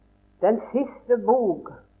Den siste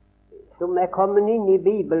bok som kommet inn i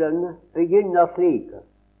Bibelen, begynner slik: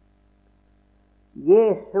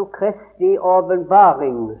 Jesu Kristi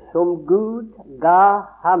åpenbaring som Gud ga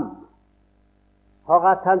ham, for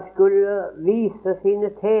at han skulle vise sine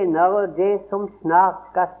tjenere det som snart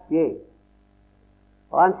skal skje.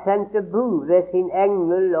 Og han sendte bud ved sin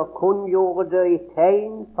engel og kunngjorde det i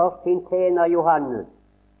tegn for sin tjener Johannes,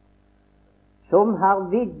 som har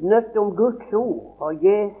vitnet om Guds ord og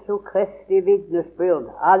Jesu Kristi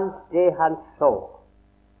vitnesbyrd, alt det han så.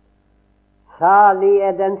 Salig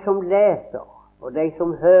er den som leser, og de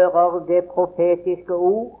som hører det profetiske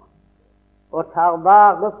ord, og tar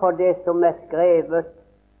vare på det som skrevet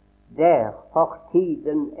der, for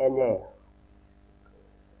tiden nær.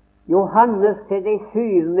 Johannes til de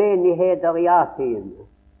 7 menigheter i Asien: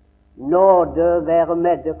 Nåde være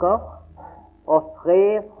med dere, og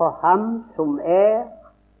fred for ham som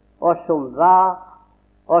og som var,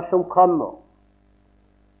 og som kommer,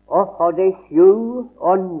 og for de 7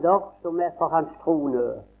 ånder som for hans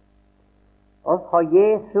trone, og for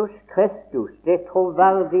Jesus Kristus, det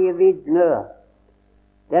troverdige vitne,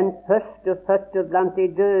 den førstefødte blant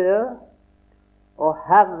de døde, og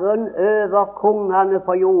Herren over kongene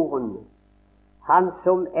på jorden, han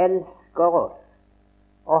som elsker oss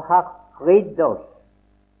og har fridd oss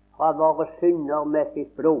fra våre synder med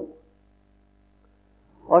sitt blod,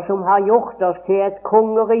 og som har gjort oss til et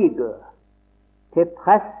kongerike, til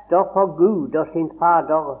prester for Gud og sin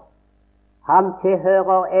Fader. Han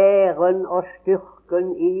tilhører æren og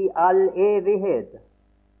styrken i all evighet.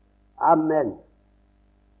 Amen.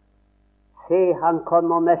 Se, han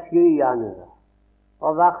kommer med skyene,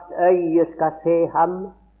 og hvert øye skal se ham,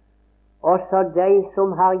 også de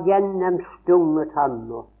som har gjennomstunget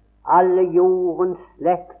ham, og alle jordens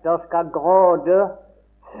slekter skal gråte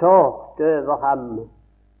sårt over ham.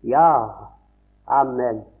 Ja,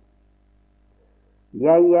 amen.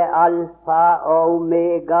 Jeg alfa og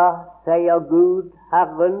omega, sier Gud,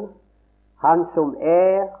 Herren, han som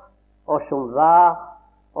og som var,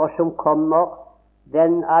 og som kommer,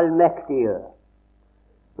 den allmektige.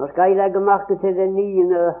 Nå skal jeg legge merke til det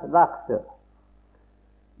 9. verset.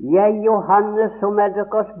 Jeg, Johannes, som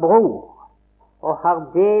deres bror, og har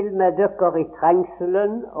del med dere i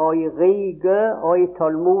trengselen og i riget og i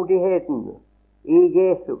tålmodigheten i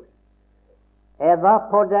Jesus. Jeg var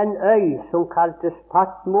på den øy som kaltes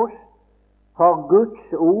Patmos for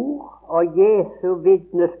Guds ord og Jesu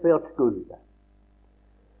vitnesbyrds skyld.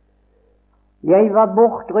 Jeg var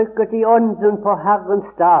bortrykket i ånden på Herrens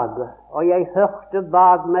dag, og jeg hørte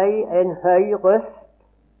bak meg en høy røst,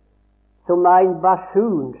 som en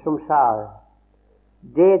basun, som sa: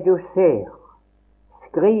 Det du ser,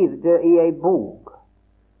 skriv det i ei bok,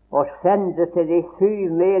 og send det til de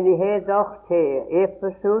 7 menigheter, til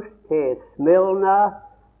Efesus, til Smyrna,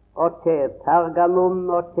 og til Pergamum,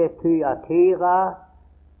 og til Thyatira,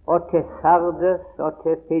 og til Sardes, og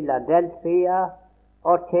til Philadelphia,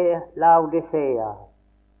 og til Laodicea.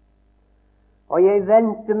 Og jeg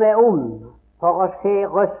vendte meg om for å se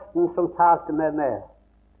røsten som talte med meg.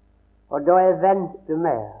 Og da jeg vendte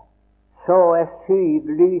meg, så jeg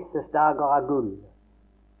 7 lysestaker av gull.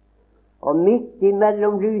 Og midt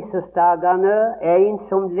imellom lysestakene en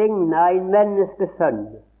som lignet en menneskesønn,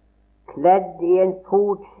 kledd i en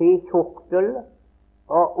fotsid kjortel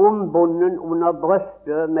og ombunden under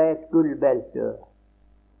brøstet med et gullbelte.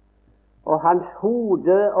 Og hans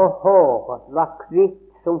hode og hår var hvitt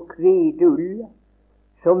som hvit ull,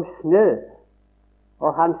 som snø,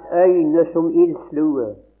 og hans øyne som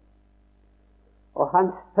ildslue. Og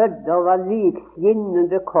hans føtter var lik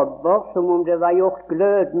skinnende kobber, som om det var gjort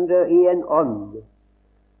glødende i en ånd,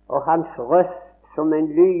 og hans røst som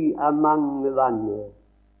en ly av mange vann.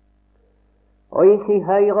 Og i sin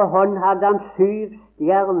høyre hånd hadde han 7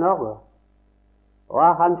 stjerner, og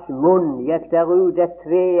av hans munn gikk der ut et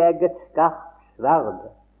tveegget skarpt sverd,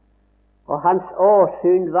 og hans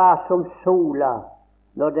åsyn var som sola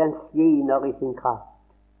når den skiner i sin kraft.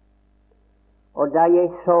 Og da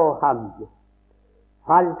jeg så ham,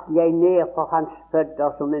 falt jeg ned for hans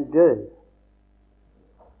føtter som en død,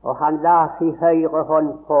 og han la sin høyre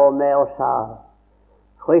hånd på meg og sa: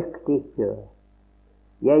 Frykt ikke,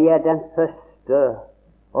 jeg er den første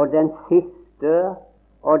og den siste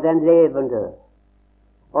og den levende.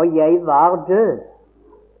 Og jeg var død,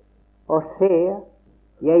 og se,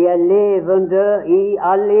 jeg er levende i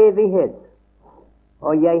all evighet,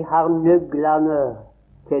 og jeg har nøglene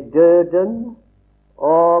til døden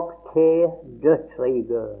og til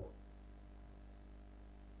dødsriket.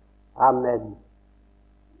 Amen.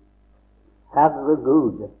 Herre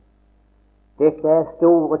Gud, dette er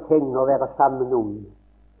store ting å være sammen om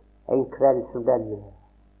en kveld som denne.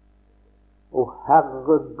 Å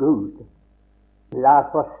Herre Gud, la oss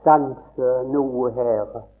få stanse noe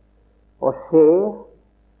her og se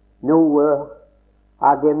noe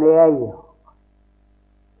av det vi eier,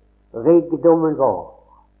 rikdommen vår.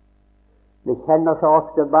 Vi kjenner så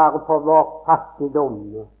ofte bare på vår fattigdom,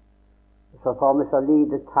 så får vi så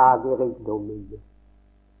lite tak i rikdommen.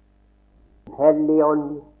 Hellige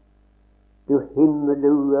Ånd, du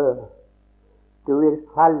himmelue, du vil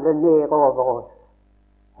falle ned over oss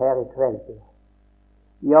her i kveld.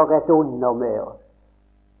 Gjør et under med oss.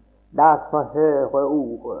 La oss få høre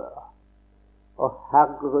ordet. Og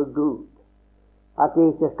Herre Gud, at det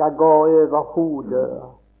ikke skal gå over hodet,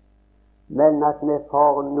 men at vi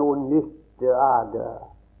får noe nytte av det.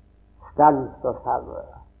 Stans oss, Herre.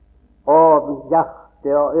 Åpne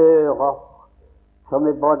hjerte og ører, så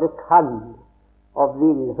vi både kan og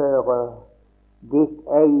vil høre ditt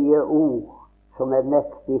eget ord, som er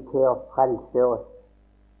mektig til å frelse oss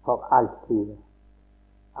for alltid.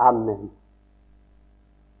 Amen.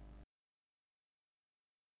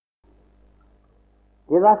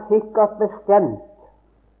 Det var sikkert bestemt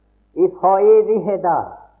ifra evighet av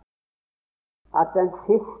at den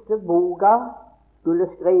siste boka skulle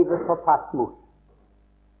skrives på Patmos.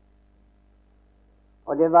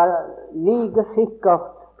 Og det var like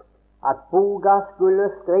sikkert at boka skulle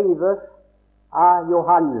skrives av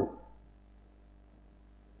Johannes.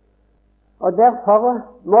 Og derfor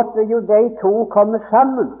måtte jo de to komme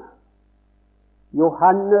sammen,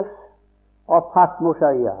 Johannes og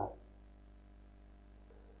Patmosøya.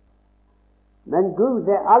 Men Gud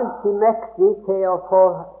er alltid mektig til å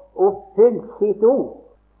få oppfylt sitt ord,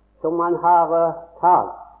 som han har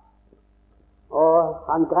talt. Og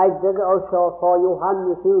han greide det også å få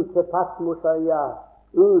Johannes ut til Patmosøya,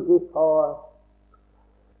 ut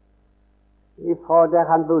ifra der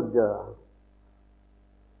han bodde.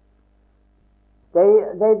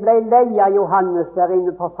 De ble lei av Johannes der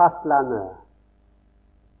inne på fastlandet.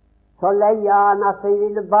 Så lei av han at de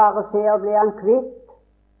ville bare se og bli han kvitt.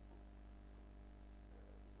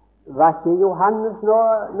 Var ikke Johannes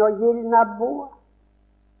noe gild nabo?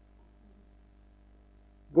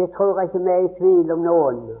 Det tror jeg ikke vi er i tvil om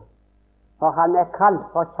noen, for han er kalt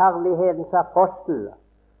for kjærlighetens apostel.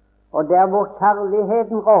 Og der hvor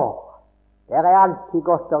kjærligheten rår, der er alltid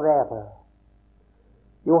godt å være.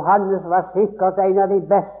 Johannes var sikkert en av de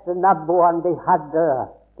beste naboene de hadde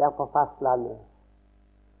der på fastlandet.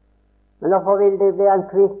 Men hvorfor ville de bli han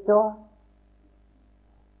kvitt da?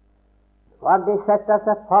 Og de sette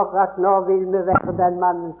seg for at nå vil vi være den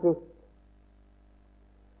mannen kvitt.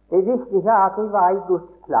 De visste ikke at de var i Guds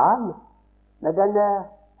plan med denne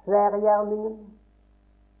svære gjerningen.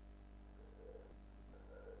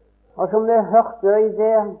 Og som vi hørte i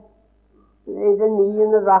det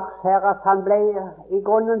 9. vers her, at han ble i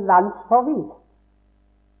grunnen landsforvist.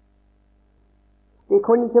 De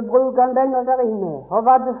kunne ikke bruke han lenger der inne. Og hva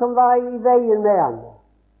var det som var i veien med han?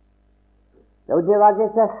 Jo, det var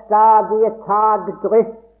dette stadige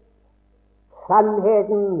tagdrypp,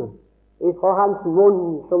 sannheten ifra hans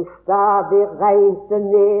munn, som stadig reiste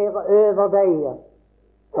ned over deg,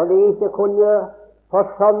 så de ikke kunne få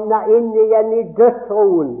sovne inn igjen i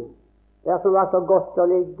dødsroen, der som var så godt å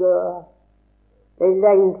ligge. De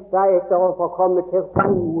lengta etter å få komme til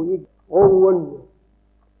ro i roen,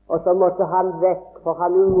 og så måtte han vekk, for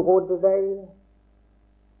han urodde deg.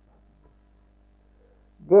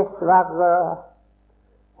 Dessverre,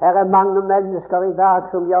 her er mange mennesker i dag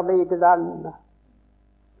som gjør likedan.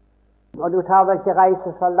 Og du tar vel ikke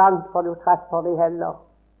reise så langt, for du treffer de heller.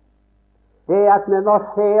 Det at vi må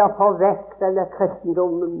se og få vekk denne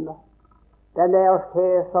kristendommen, den er oss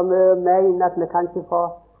til så mye mein at vi kan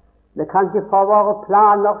ikke få våre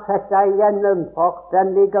planer sette igjennom, for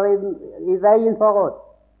den ligger i veien for oss.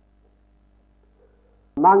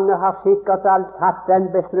 Mange har sikkert alt tatt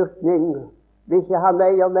den beslutning vi ikke har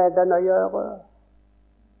mer med den å gjøre.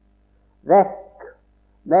 Vekk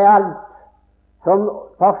med alt som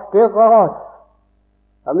forstyrrer oss,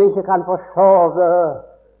 som ikke kan få sove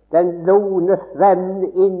den lune svevn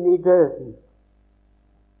inn i døden.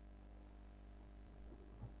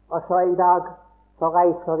 Og så en dag så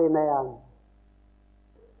reiser de med han.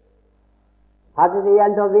 Hadde de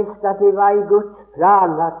enda visst at de var i Guds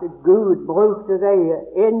plan, at Gud brukte dem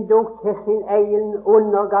endog til sin egen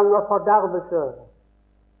undergang og fordervelse,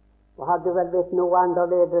 og hadde vel blitt noe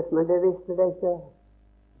annerledes, men det visste de ikke.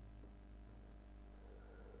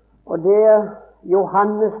 Og det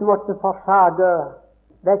Johannes måtte forsage,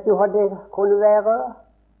 vet du hva det kunne være?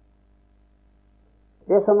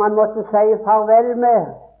 Det som han måtte si farvel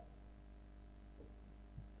med.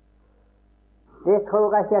 Det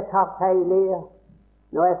tror jeg ikke jeg tar feil i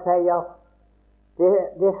når jeg sier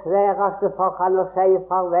Det sværeste for han å si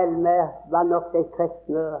farvel med var nok de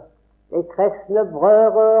kristne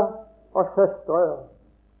brødre og søstre.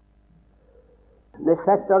 Vi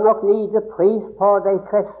setter nok lite pris på de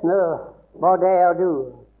kristne, både jeg og du,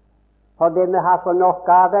 fordi vi har så nok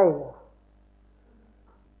av dem.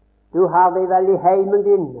 Du har dem vel i heimen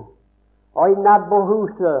din og i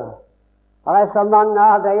nabohuset. Det er så mange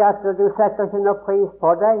av dem at du setter ikke noe pris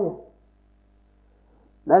på dem.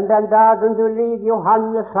 Men den dagen du lik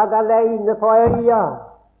Johannes satt alene på øya,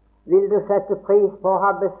 vil du sette pris på å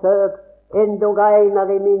ha besøk endog av en av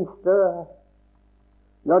de minste,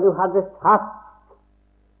 når du hadde tatt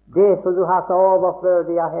det som du har så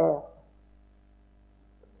overflødig av her.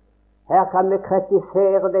 Her kan vi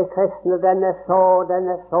kritisere de kristne, den er så,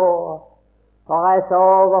 for jeg er så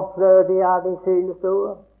overflødig av de synes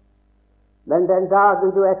du. Men den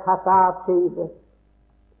dagen du er tatt avsides,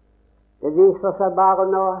 det viser seg bare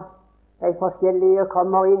når de forskjellige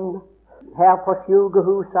kommer inn her på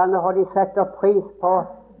sykehusene, og de setter pris på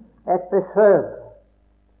et besøk.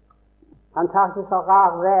 Han tar ikke så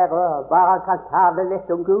rar være, bare han kan tale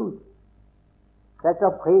litt om Gud. Setter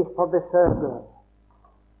pris på besøket.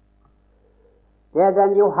 Det er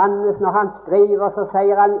den Johannes, når han skriver, så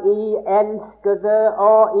sier han i elskede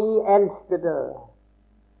og i elskede.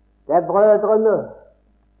 Det er brødrene.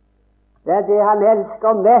 Det er det han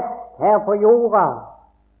elsker mest her på jorda.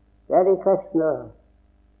 Det er de kristne.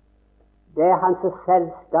 Det er hans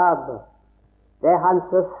selskap. Det er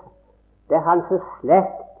hans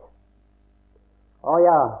slekt. Å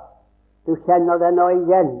ja, du kjenner det nå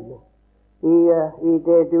igjen i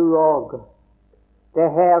det du òg. Det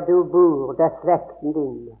er her du bor, det er slekten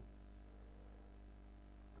din.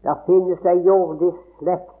 Der finnes en jordisk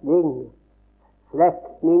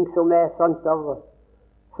slektning som er sånt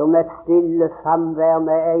som et stille samvær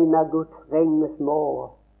med en av Guds ringesmå,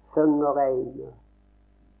 synger en.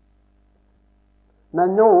 Men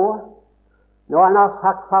nå, når han har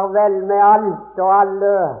sagt farvel med alt og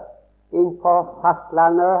alle inn på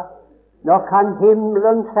fastlandet, nå kan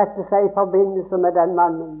himmelen sette seg i forbindelse med den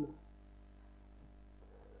mannen.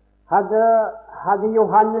 Hadde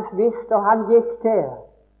Johannes visst, og han gikk til,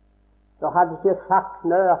 så hadde ikke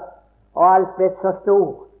saknet og alt blitt så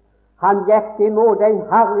stort. Han gikk imot en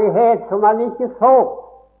herlighet som han ikke så.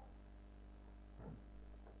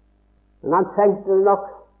 Men han tenkte nok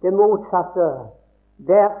det motsatte.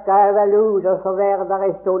 Der skal jeg vel ut, og så være der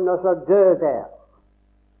en stund, og så dø der.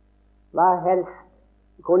 Hva helst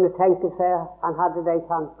kunne tenke seg, han hadde de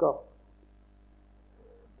tanker.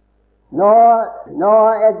 Nå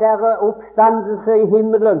er det oppstandelse i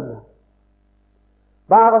himmelen,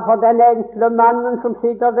 bare for den enkle mannen som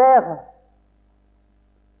sitter der.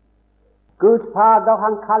 Gud Fader,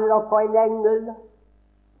 han kaller på en engel,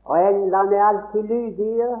 og englene er alltid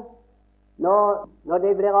lydige når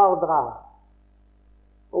de blir ordret.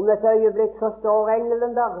 Om et øyeblikk så står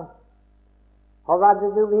engelen der. Og hva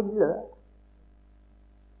det du ville?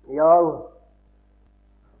 Jo,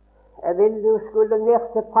 jeg vil du skulle ned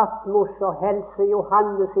til Patmos og helse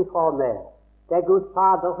Johannes ifra meg. Det er Gud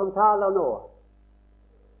Fader som taler nå.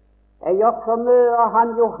 Jeg gjør så mye av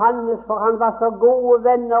han Johannes, for han var så gode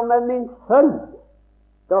venner med min sønn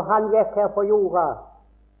da han gikk her på jorda.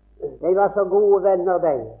 De var så gode venner,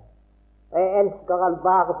 de. Jeg elsker han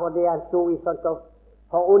bare fordi han stod i sånt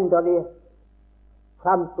forunderlig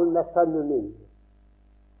samfunn med sønnen min.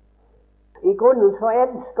 I grunnen så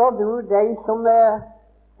elsker du de som er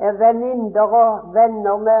venninner og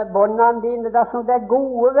venner med båndene dine. Dersom det er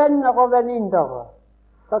gode venner og venninner,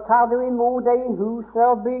 så tar du imot dem i huset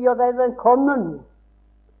og byr dem velkommen.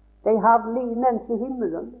 De har lignende i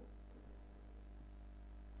himmelen.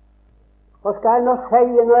 Hva skal jeg nå si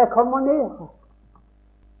når jeg kommer ned?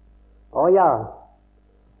 Å ja,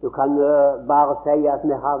 du kan bare si at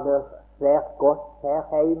vi har det svært godt her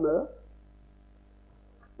hjemme.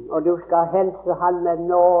 Og du skal helse han med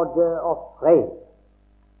nåde og fred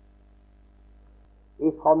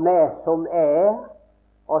ifra meg som er,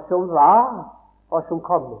 og som var, og som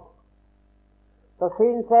kommer. Så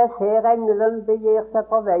synes jeg ser engelen begir seg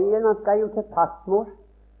på veien, han skal jo til Patmos,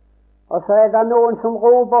 og så er det noen som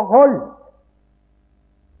roper hold.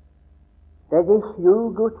 Det er de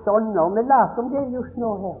 7 Guds ånder, vi later om det just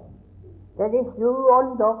nå her. Det er de 7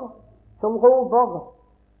 ånder som roper,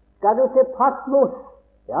 skal du til Patmos?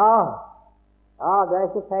 Ja, det er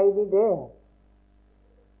ikke feil i det.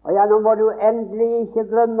 Og ja, nå må du endelig ikke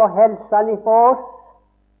glemme å helse han ifra oss.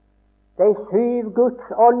 De 7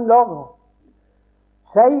 Guds ånder.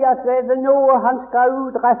 Si at det er noe han skal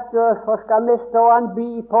utrette, så skal vi stå han by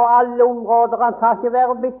på alle områder. Han tar ikke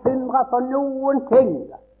være bekymret for noen ting.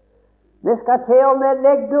 Vi skal til og med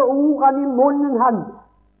legge ordene i munnen hans,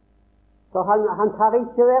 så han tar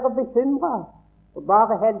ikke være bekymret, og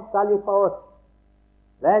bare helst han ifra oss.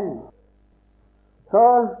 Vel,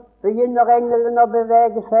 så begynner engelen å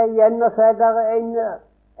bevege seg igjen, og så er det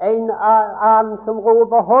en annen som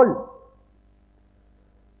roper hold.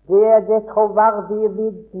 Det er det troverdige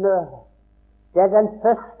vitne. Det er den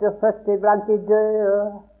første fødte blant de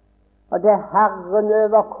døde, og det er Herren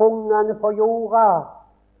over kongene på jorda,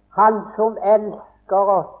 Han som elsker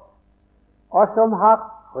oss, og som har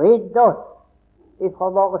fridd oss ifra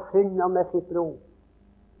våre synder med sitt blod.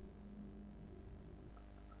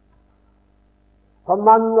 For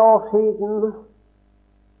mange år siden,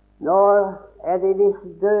 nå er de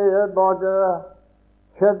visst døde, både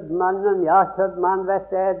kjøpmannen, kjøpmannen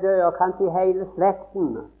vet jeg er død, og kanskje hele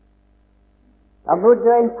slekten. Da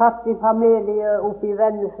bodde en fattig familie oppe i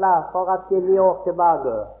Vennesla for atskillige år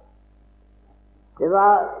tilbake.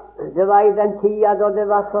 Det var i den tida da det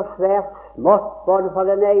var så svært smått, både for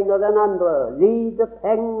den ene og den andre. Lite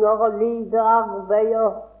penger og lite arbeid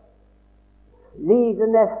og lite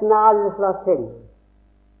nesten av alle slags ting.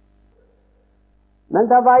 Men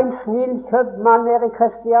det var en snill kjøpmann nede i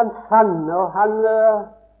Kristiansand, og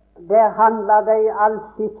der handla det i all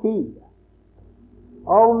sin tid.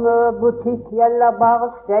 Om butikkgjelda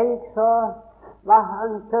bare steg, så var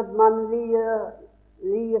han kjøpmannen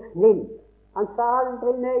like snill. Han sa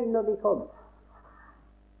aldri nei når de kom.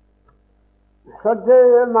 Så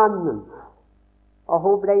døde mannen, og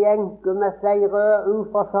hun ble enke med flere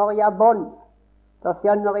uforsørga bånd. Da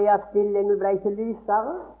skjønner jeg at stillingen ble ikke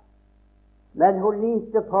lysere. Men hun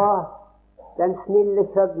likte på den snille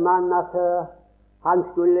kjøpmannen at han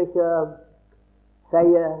skulle ikke si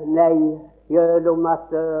nei, selv om at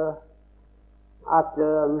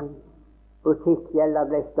butikkgjelda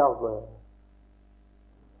ble større.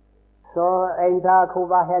 Så en dag hun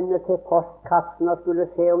var henne til postkassen og skulle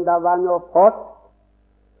se om det var noe post,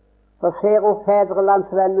 så ser hun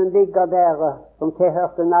Fedrelandsvennen ligger der, som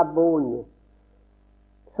tilhørte naboen.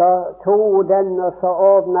 Så tok hun den, og så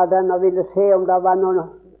åpnet den og ville se om det var noen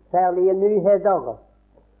særlige nyheter.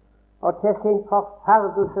 Og til sin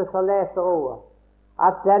forferdelse så leser hun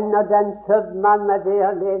at den og den kjøpmann med det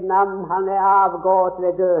og det navn, han er avgått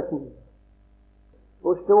ved døden.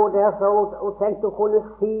 Hun stod der så hun tenkte hun kunne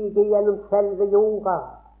sige gjennom selve jorda.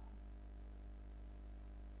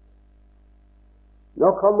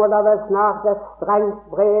 Nå kommer det vel snart et strengt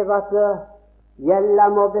brev at gjelda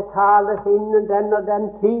må betales innen den og den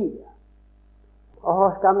tid. Og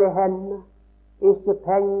hvor skal vi henne? Ikke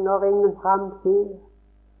penger, ingen framtid.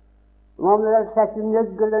 Må vi vel sette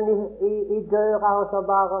nøkkelen i døra og så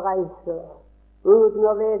bare reise, uten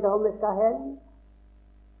å vite hvor vi skal hen?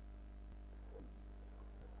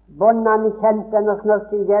 Båndene kjente henne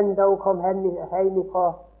snart igjen da hun kom hjem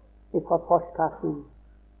ifra postkassen.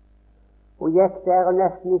 Hun gikk der og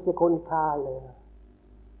nesten ikke kunne tale.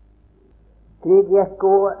 Slik gikk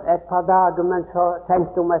hun et par dager, men så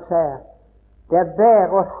tenkte hun meg selv, det er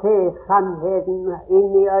bedre å se sannheten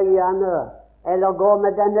inn i øynene, eller gå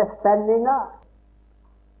med denne spenninga.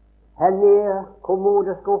 Henne i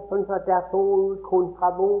kommodeskuffen, så der tog hun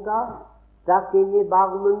kontraboka, stakk inn i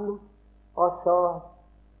barmen, og så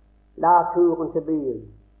la turen til byen.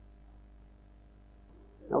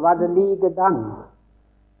 Nå var det likedan.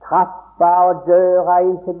 Trappa og døra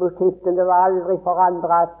inn til butikken, det var aldri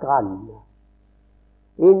forandret et grann.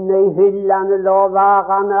 Inne i hyllene lå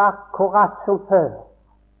varene akkurat som før.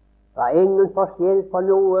 Det var ingen forskjell på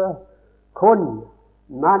noe. Kun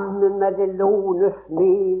mannen med det lune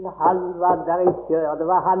smil, han var der ikke. Og det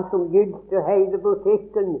var han som gylte hele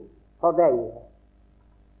butikken for deg.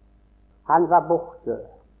 Han var borte.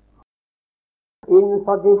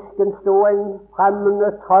 Innenfor disken stod en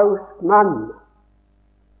fremmende, trausk mann.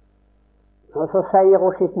 Og så sier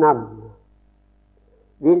hun sitt navn.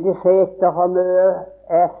 Vil De se etter om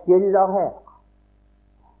jeg skylder her?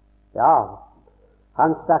 Ja,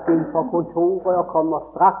 han stakk inn på kontoret og kommer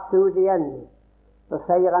straks ut igjen. Så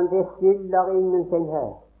sier han, det skylder ingenting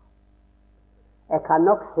her. Jeg kan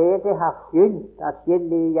nok se det har skyldt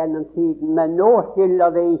atskillig gjennom tiden, men nå skylder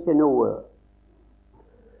det ikke noe.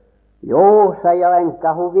 Jo, sier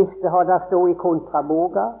enka, hun visste hva det stod i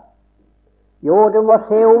kontraboka. Jo, du må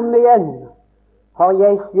se om igjen, for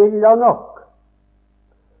jeg skylder nok.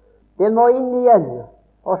 Det må inn igjen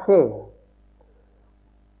og se.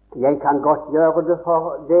 Jeg kan godt gjøre det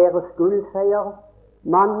for deres skyld, sier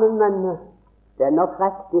mannen, men det er nok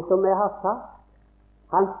riktig som jeg har sagt.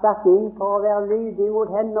 Han stakk inn for å være lydig mot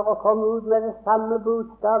henne og kom ut med det samme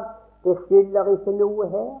budskap. Det skylder ikke noe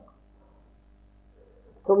her.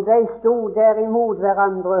 Som de stod der imot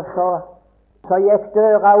hverandre, så Så gikk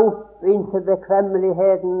døra opp inn til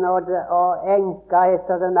bekvemmeligheten, og enka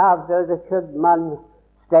etter den avdøde kjøpmann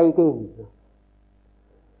steg inn.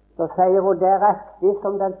 Så sier hun, det er riktig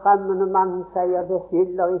som den fremmede mannen sier, det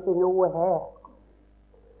skylder ikke noe her.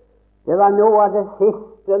 Det var noe av det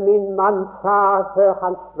siste min mann sa før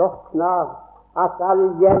han slokna, at all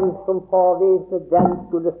gjeld som påhvilte den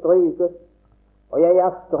skulle strykes, og jeg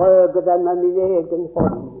har strøket den med min egen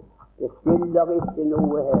hånd. Det skylder ikke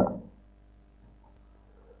noe her.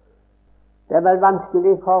 Det er vel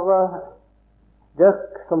vanskelig for dere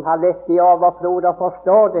som har lett i overflod å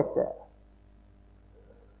forstå dette.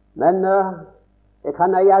 Men det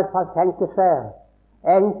kan jeg iallfall tenke seg.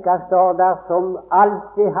 Enka står der som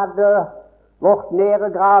alltid hadde vært nede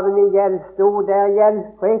graven i gjeld, sto der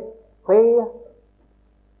gjeldfri.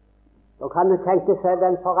 Så kan du tenke seg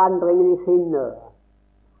den forandringen i sinnet.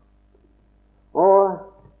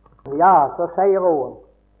 Og ja, så sier hun,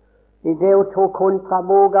 i det hun tok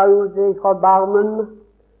kontraboka ut fra barmen,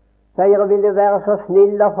 sier hun, vil du være så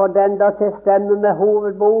snill å få den der til stemme med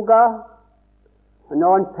hovedboka? Og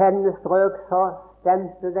når en pennestrøk, så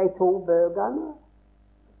stemte de to bøkene.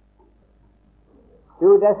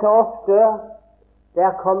 Du, det er så ofte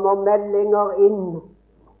der kommer meldinger inn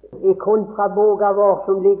i kontraboka vår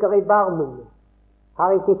som ligger i barmen.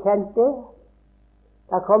 Har ikke kjent det?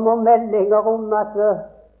 Der kommer meldinger om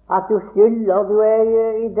at du skylder, du er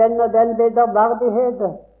i den og den vederverdighet,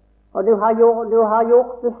 og du har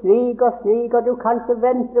gjort det slik og slik, og du kan ikke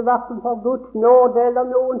vente hverken for Guds nåde eller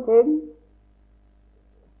noen ting.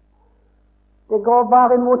 Det går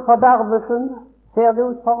bare imot fordervelsen, ser det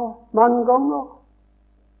ut for mange ganger.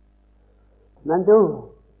 Men du,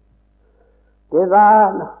 det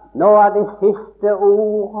var noe av de siste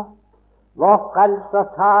ord vår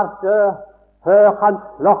Frelser talte før han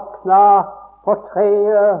slokna på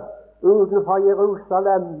treet utenfor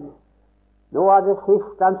Jerusalem. Noe av det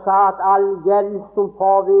siste han sa, at all gjeld som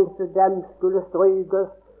påhvilte dem skulle strykes,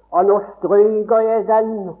 og nå stryker jeg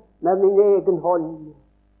den med min egen hånd.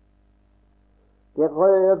 Det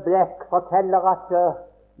røde blekk forteller at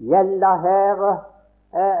gjelda her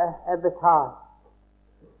er betalt.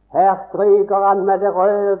 Her stryker han med det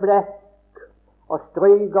røde blekk og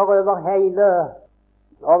stryker over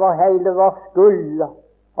hele vår skyld,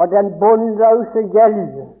 og den bunnløse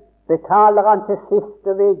gjeld betaler han til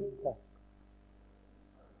siste vidd.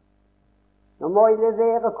 Nå må jeg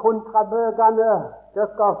levere kontrabøkene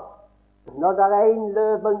deres når det er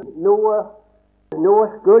innløpen noe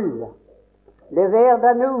skyld. Lever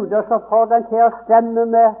den ut, og så får den til å stemme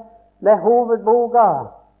med hovedboka.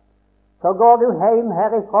 Så går du hjem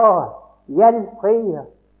herifra, gjeldfri,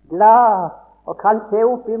 glad, og kan se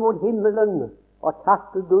opp imot himmelen og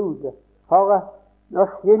takke Gud. For nå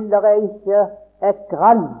skylder jeg ikke et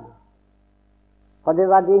grann. For det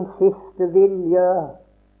var din siste vilje.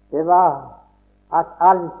 Det var at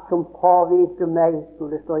alt som påhvilte meg,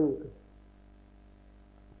 skulle strykes.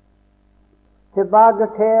 Tilbake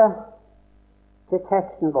til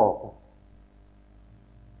teksten vår.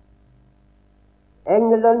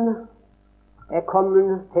 Engelen er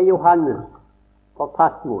kommet til Johannes på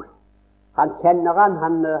Patmos. Han kjenner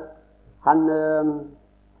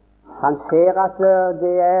han ser at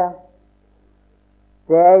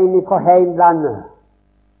det er inne på heimlandet.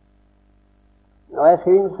 Og jeg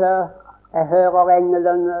synes jeg hører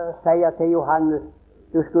engelen sier til Johannes,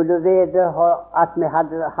 du skulle vite at vi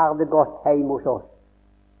har det godt hjemme hos oss.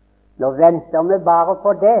 Nå venter vi bare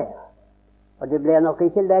på det, og det blir nok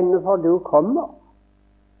ikke lenge før du kommer.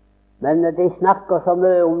 Men de snakker så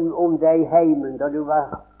mye om det i heimen, da du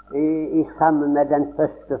var sammen med den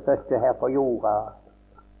første her på jorda.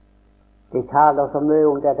 De taler så mye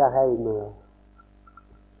om det der hjemme.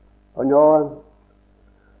 Og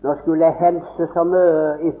nå skulle jeg helse så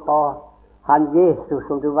mye ifra han Jesus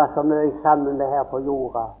som du var så mye sammen med her på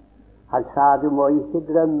jorda. Han sa, du må ikke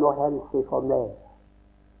glemme å helse ifra meg.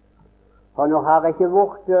 For nå har jeg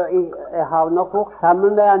ikke jeg har nok vært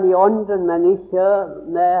sammen med han i ånden, men ikke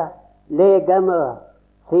med legeme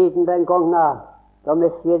siden den gangen da vi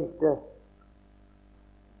skilte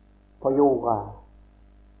på jorda.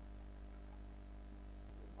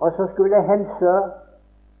 Og så skulle jeg helse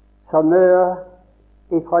så mye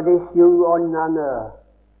ifra de 7 åndene.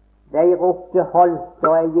 De ropte holdt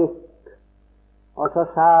og jeg gikk, og så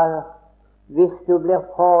sa jeg, hvis du blir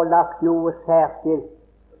pålagt noe særskilt,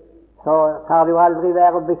 så kan du aldri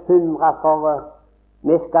være bekymret for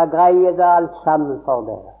vi skal greie det alt sammen for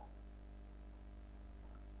deg.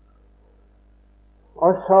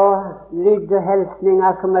 Og så lydde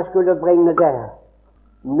hilsninger som jeg skulle bringe der.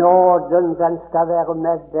 Nåden, den skal være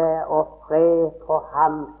med deg, og fred for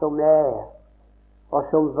ham som er, og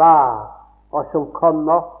som var, og som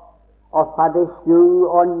kommer, og fra de 7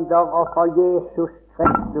 ånder, og fra Jesus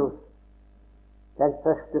Kristus, den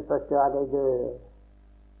førstefødte av de døde.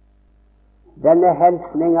 Denne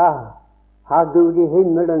hilsninga har Gud i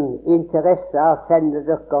himmelen interesse av å sende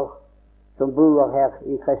dere som bor her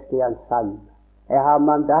i Kristiansand. Jeg har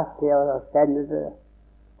mandat til å sende det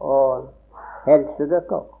og helse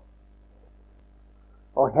dere.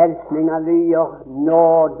 Og hilsninga lyder: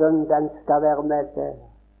 nåden, den skal være med deg.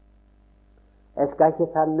 Jeg skal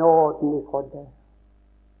ikke ta nåden ifra deg.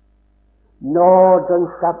 Nåden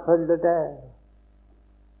skal følge deg.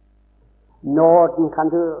 Nåden kan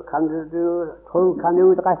du tro kan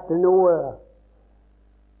utrette noe.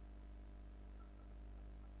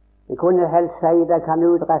 Jeg kunne helst si det kan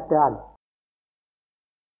utrette alt.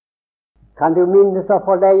 Kan du minnes hvor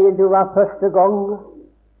forleien du var første gang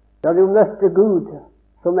da du møtte Gud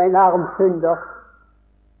som en arm synder?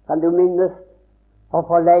 Kan du minnes hvor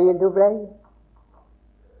forleien du ble?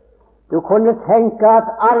 Du kunne tenke at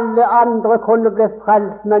alle andre kunne bli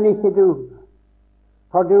frelst, men ikke du.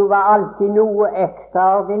 For du var alltid noe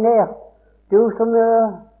ekstraordinært, du som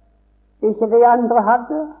ikke de andre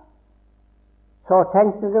hadde. Så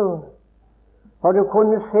tenkte du, for du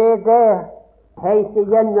kunne se det helt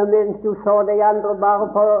igjennom mens du så de andre bare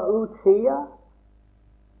på utsida.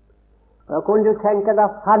 Da kunne du tenke, det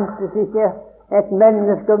fantes ikke et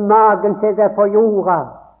menneske magen til deg på jorda.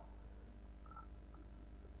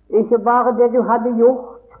 Ikke bare det du hadde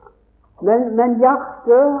gjort, men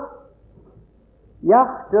hjertet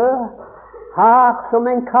hard som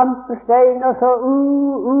en kampestein, og så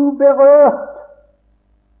uberørt.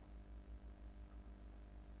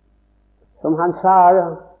 Som han sa,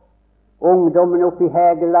 ungdommen oppe i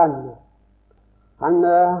Hægeland,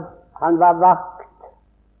 han var vakt,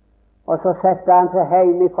 og så sette han seg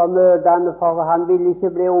hjem fra møtene, for han ville ikke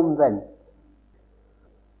bli omvendt.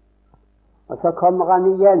 Og så kommer han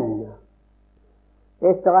igjen,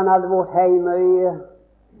 etter han hadde vært hjemme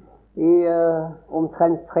i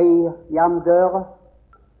omtrent 3 jamdører.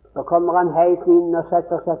 Så kommer han helt inn og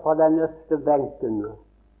setter seg på den øverste benken.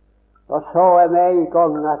 Og så med en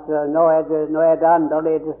gang at nå er det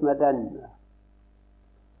annerledes med den.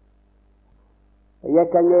 Jeg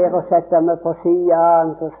gikk ned og setter meg på siden av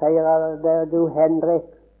han, så sier han: du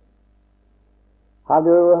Henrik, har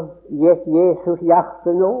du gitt Jesus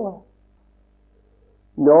hjertet nå?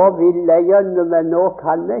 Nå vil jeg gjøre, men nå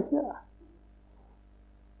kan jeg ikke.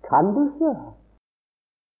 Kan du ikke?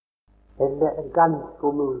 Det er ganske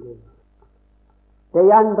umulig.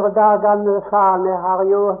 De andre dagene, sa han, jeg har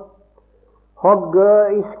jo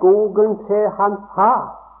hogget i skogen til hans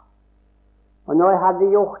far. Og når jeg hadde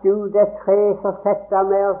gjort ut et tre, så sette jeg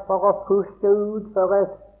meg for å puste ut før jeg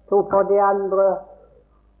tok på de andre.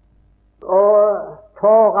 Og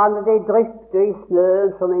tårene de dryppte i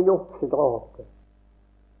snøen som en oksedråpe.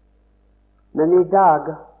 Men i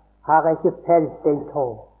dag har jeg ikke felt en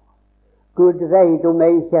tår. Gud vet om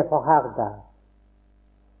jeg ikke er forherda.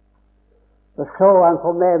 Så han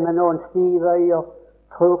på meg med noen stive øyne.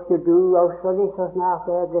 Tror ikke du også litt så snart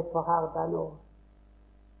jeg er blitt forherda nå?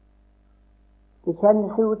 Det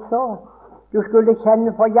kjennes ut så. Du skulle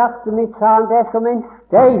kjenne på hjertet mitt, sa han, det er som en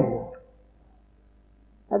stein.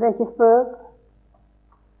 Ja, det er ikke spøk.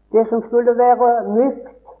 Det som skulle være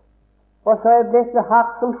mykt, og så er blitt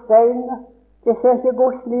hardt som stein, det ser ikke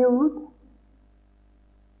godslig ut.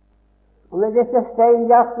 Og med dette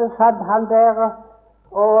steinhjertet satt han der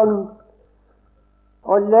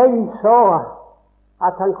og løy så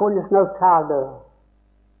at han kunne snart tale.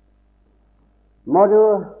 Må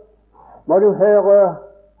du høre,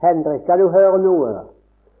 Henrik, skal du høre noe?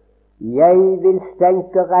 Jeg vil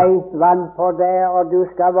stenke rent vann på deg, og du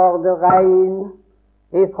skal være rein.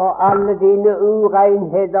 Ifra alle dine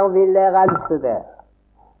urenheter vil jeg rense deg.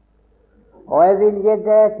 Og jeg vil gi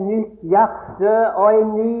deg et nytt hjerte, og en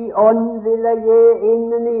ny ånd vil jeg gi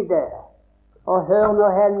inneni deg. Og hør nå,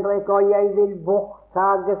 Henrik, og jeg vil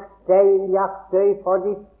borttage steinhjertet fra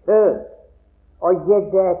ditt kjød, og gi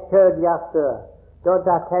deg et kjødhjerte. Da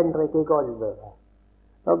datt Henrik i gulvet.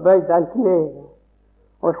 Da bøyde han kne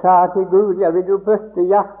og sa til Gud: ja, vil du bytte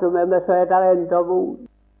hjertet med meg, så er det enda vondt.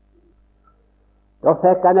 Da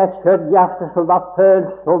fikk han et kjødhjerte som var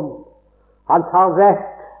følsomt. Han tar vekk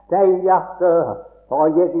steinhjertet for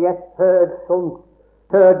å gi deg et følsomt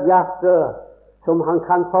kjødhjerte som han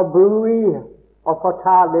kan få bo i og få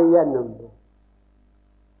tale igjennom.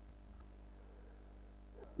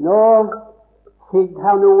 Nå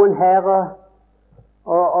sitter noen her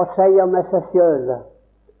og sier med seg selv,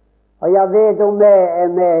 og jeg vet om jeg er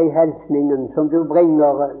med i hilsningen som du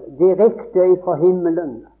bringer direkte ifra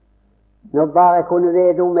himmelen. Når bare jeg kunne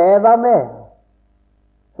vite om jeg var med,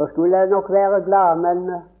 så skulle jeg nok være glad,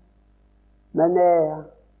 men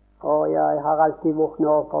jeg har alltid våknet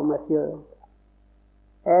opp for meg selv.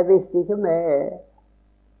 Jeg visste ikke om jeg er.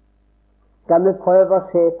 Skal vi prøve å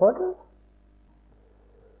se på det?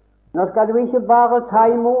 Nå skal du ikke bare ta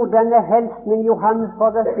imot denne hilsning, Johannes, for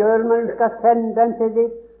deg selv, men du skal sende den til de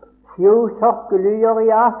 7 sokkelyer i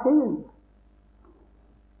Asien.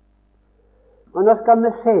 Og nå skal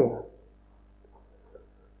vi se.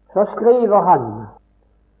 Så skriver han: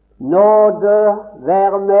 nåde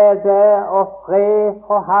være med deg og fred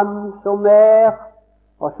fra ham som er,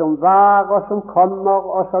 og som var, og som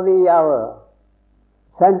kommer, og så videre.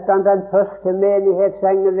 Sendte han den første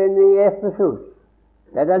menighetsengelen i Efesus.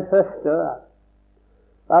 Det er den første.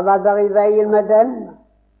 Hva var der i veien med den?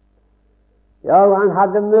 Ja, han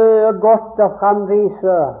hadde mye godt å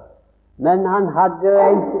framvise, men han hadde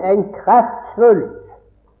en kraftsvulst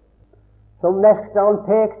som mesteren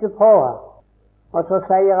pekte på. Og så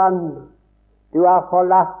sier han: du har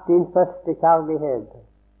forlatt din første kjærlighet.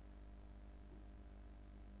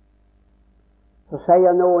 Så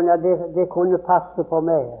sier noen at det kunne passe på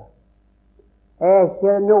meg. Er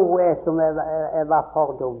ikke noe som jeg var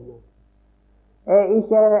for dum. Jeg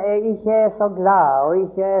ikke er så glad og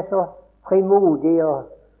ikke er så frimodig, og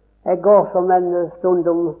jeg går som en stund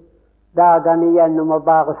om dagene igjennom og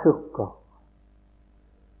bare sukker.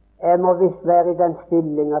 Jeg må visst være i den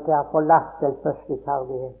stilling at jeg har forlatt den første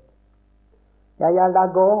kjærlighet. Ja, la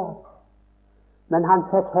gå. Men han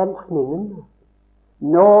fikk hilsningen.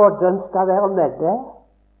 Nåden skal være med deg,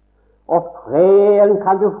 og freden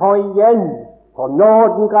kan du få igjen, for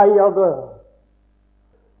nåden greier det.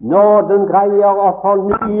 Nåden greier å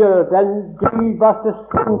fornye den dypeste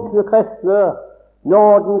sunkne kristne.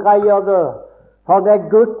 Nåden greier det, for det er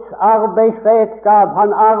Guds arbeidsredskap.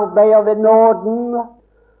 Han arbeider ved nåden,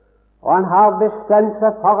 og han har bestemt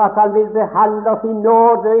seg for at han vil behandle oss i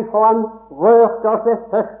nåde, for han rørte oss ved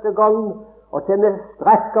første gang, og til vi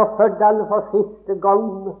strekker føddene for siste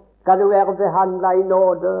gang skal du være behandlet i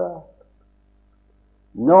nåde.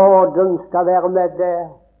 Nåden skal være med deg.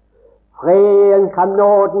 Freden kan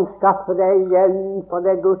nåden skaffe deg igjen, for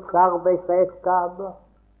det er Guds arbeidsredskap.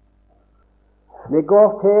 Vi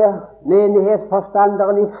går til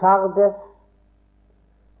menighetsforstanderen i Sardes.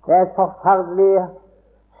 Det er et forferdelig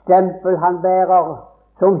stempel han bærer,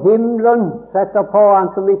 som himmelen setter på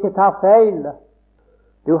han, som ikke tar feil.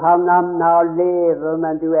 Du har navnet å leve,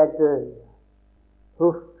 men du er død.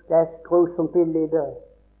 Huff, det er et grusomt billig død.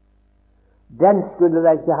 Den skulle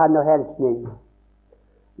vel ikke ha noe hilsning.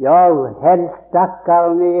 Ja, helst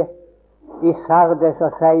stakkaren i Sardes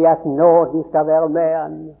og sier at nåden skal være med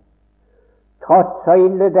han. Trots så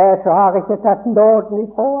ille det, så har jeg ikke tatt nåden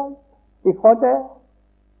ifra det.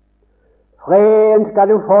 Freden skal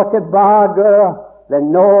du få tilbake ved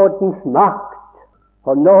nådens makt,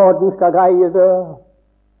 for nåden skal greie det.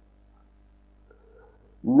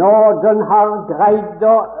 Nåden har greid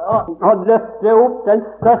å løfte opp den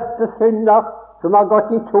største synder som har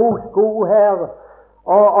gått i 2 sko her,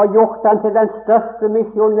 og gjort han til den største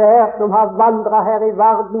misjonær som har vandret her i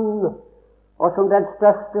verden, og som den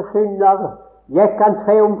største synder gikk han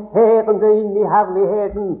triumferende inn i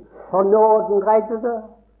herligheten, for nåden greide det.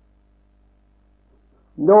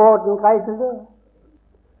 Nåden greide det.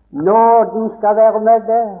 Nåden skal være med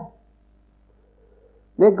det.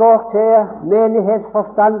 Vi går til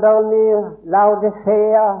menighetsforstanderen i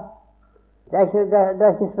Laodicea. Det er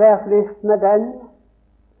ikke svært lyst med den.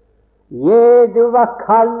 Je, du var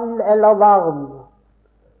kald eller varm,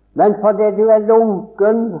 men fordi du er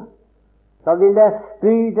lunken, så vil jeg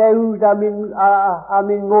spy deg ut av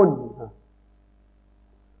min munn.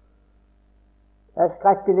 Det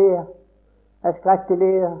er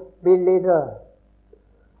skrekkelig billig det.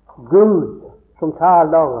 Gud som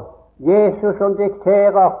taler, Jesus som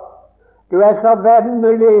dikterer. Du er så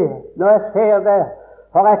vemmelig når jeg ser det,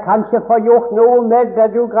 for jeg kan ikke få gjort noe med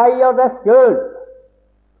det. Du greier det selv.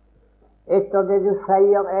 Etter det du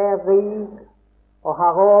sier er rik og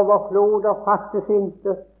har overflod og fattes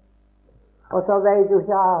intet, og så vet du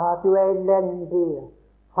ikke at du er elendig,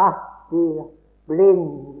 fattig,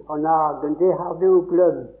 blind og nagen. Det har du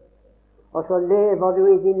glemt. Og så lever du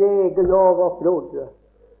i din egen overflod.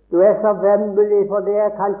 Du er så vemmelig for det,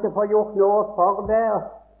 jeg kan ikke få gjort noe for det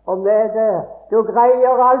og med det. Du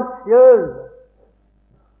greier alt selv.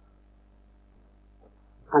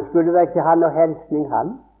 Han skulle vel ikke ha noe hilsning,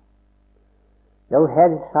 han? Jo,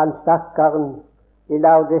 hils han stakkaren i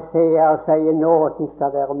Laodicea og sier nåden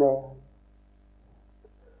skal være med.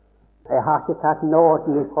 Jeg har ikke tatt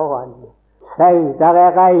nåden ifra han. Si, der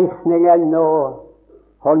er reisning ennå,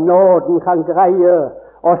 for nåden kan greie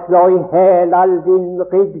og slå i hæl all din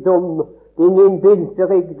rikdom din innbilte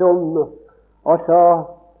rikdom, og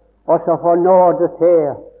så få nåde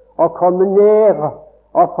til å komme ned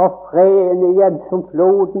og få freden igjen som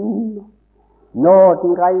floden.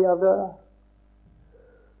 Nåden greier det.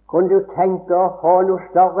 Kunne du tenke å få noe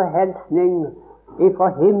større hilsning ifra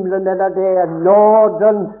himmelen eller det?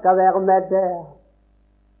 Nåden skal være med der.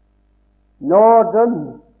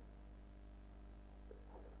 Nåden,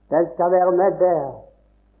 den skal være med der.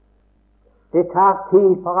 Det tar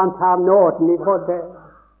tid for han tar nåden ifra det.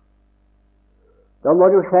 Da må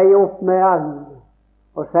du si opp med han,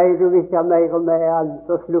 og sier du ikke ha mer med han,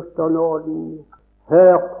 så slutter nåden.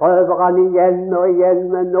 Før prøver han igjen og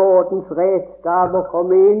igjen med nådens redskap å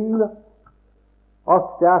komme inn,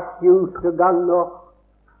 ofte av skjulte ganger,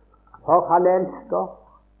 for han elsker.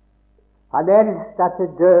 Han elsker til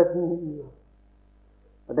døden,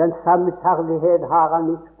 og den samme kjærlighet har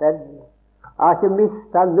han i kveld. Han har ikke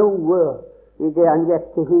mistet noe i det han gikk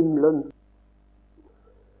til himmelen.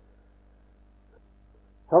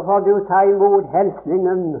 Så får du ta imot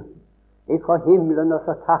hilsningen ifra himmelen og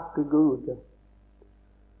så takke Gud.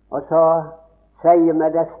 Og så sier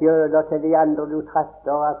med deg selv og til de andre du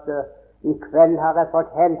treffer at i kveld har jeg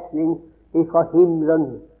fått hilsning ifra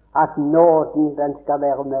himmelen, at nåden den skal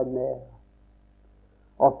være med meg.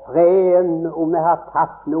 Og freden, om jeg har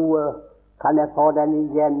tatt noe, kan jeg få den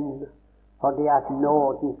igjen, fordi at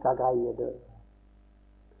nåden skal greie det.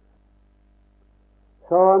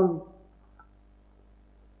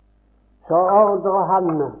 Så ordrer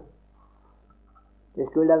han, det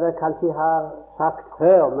skulle jeg vel kanskje ha sagt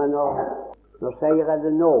før, men nå sier jeg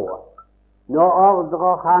det nå. Nå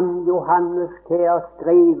ordrer han Johannes til å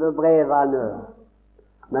skrive brevene,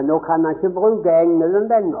 men nå kan han ikke bruke engelen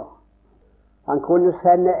lenger. Han kunne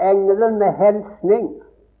sende engelen med hilsning,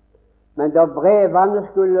 men da brevene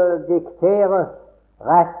skulle dikteres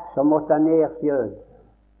rett, så måtte han ned selv.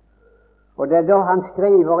 Og det er da han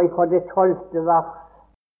skriver ifra det 12. vers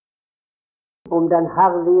om den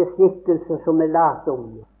herlige skikkelse som er lagt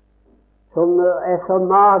om, som er så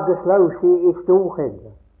magesløs i storhet.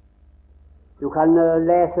 Du kan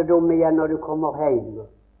lese det om igjen når du kommer hjem.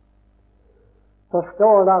 Så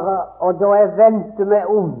står det, og da jeg vendte meg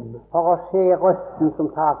om for å se røsten som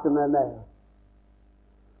talte med meg,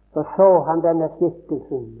 så han denne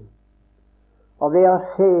skikkelsen, og ved å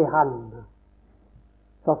se han,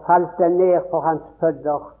 så falt den ned for hans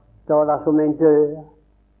føtter, står det, som en død.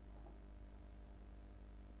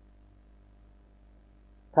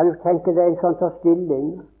 Kan du tenke deg en sånn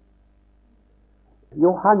stilling?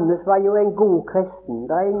 Johannes var jo en god kristen,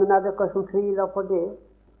 det er ingen av dere som tviler på det.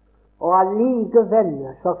 Og allikevel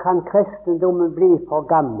så kan kristendommen bli for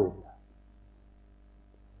gammel.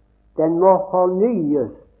 Den må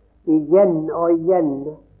fornyes igjen og igjen,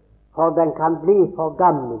 for den kan bli for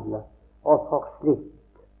gammel og for slitt.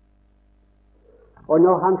 Og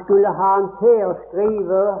når han skulle ha han til å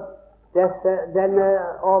skrive denne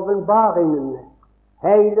åpenbaringen,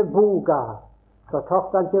 hele boka, så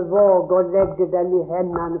torde han ikke våge å legge den i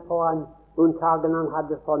hendene på han, unntagen han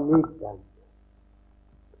hadde fornyet den.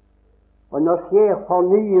 Og nå skjer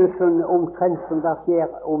fornyelsen omtrent som det skjer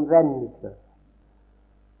omvendelse.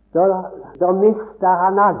 Da mister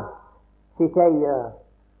han alt sitt eie.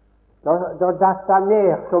 Da datt han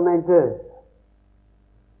ned som en død.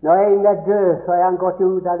 Når en er død, så er han gått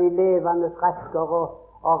ut av de levende rekker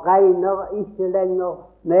og regner ikke lenger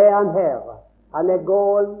med han her. Han er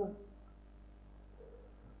gåen.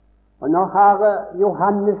 Og nå har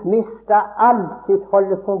Johannes mistet alt sitt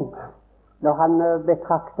holdepunkt når han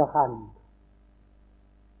betrakter han.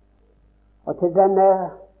 Og til denne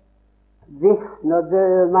visne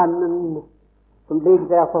døde mannen som ligger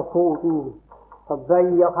der på foten, så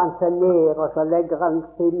bøyer han seg ned, og så legger han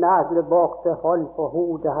sin nagleborte hånd på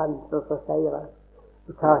hodet hans, og så sier han,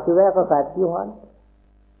 du kan ikke være redd, Johannes.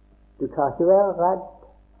 Du kan ikke være redd,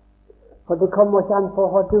 for det kommer ikke an på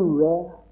hva du er,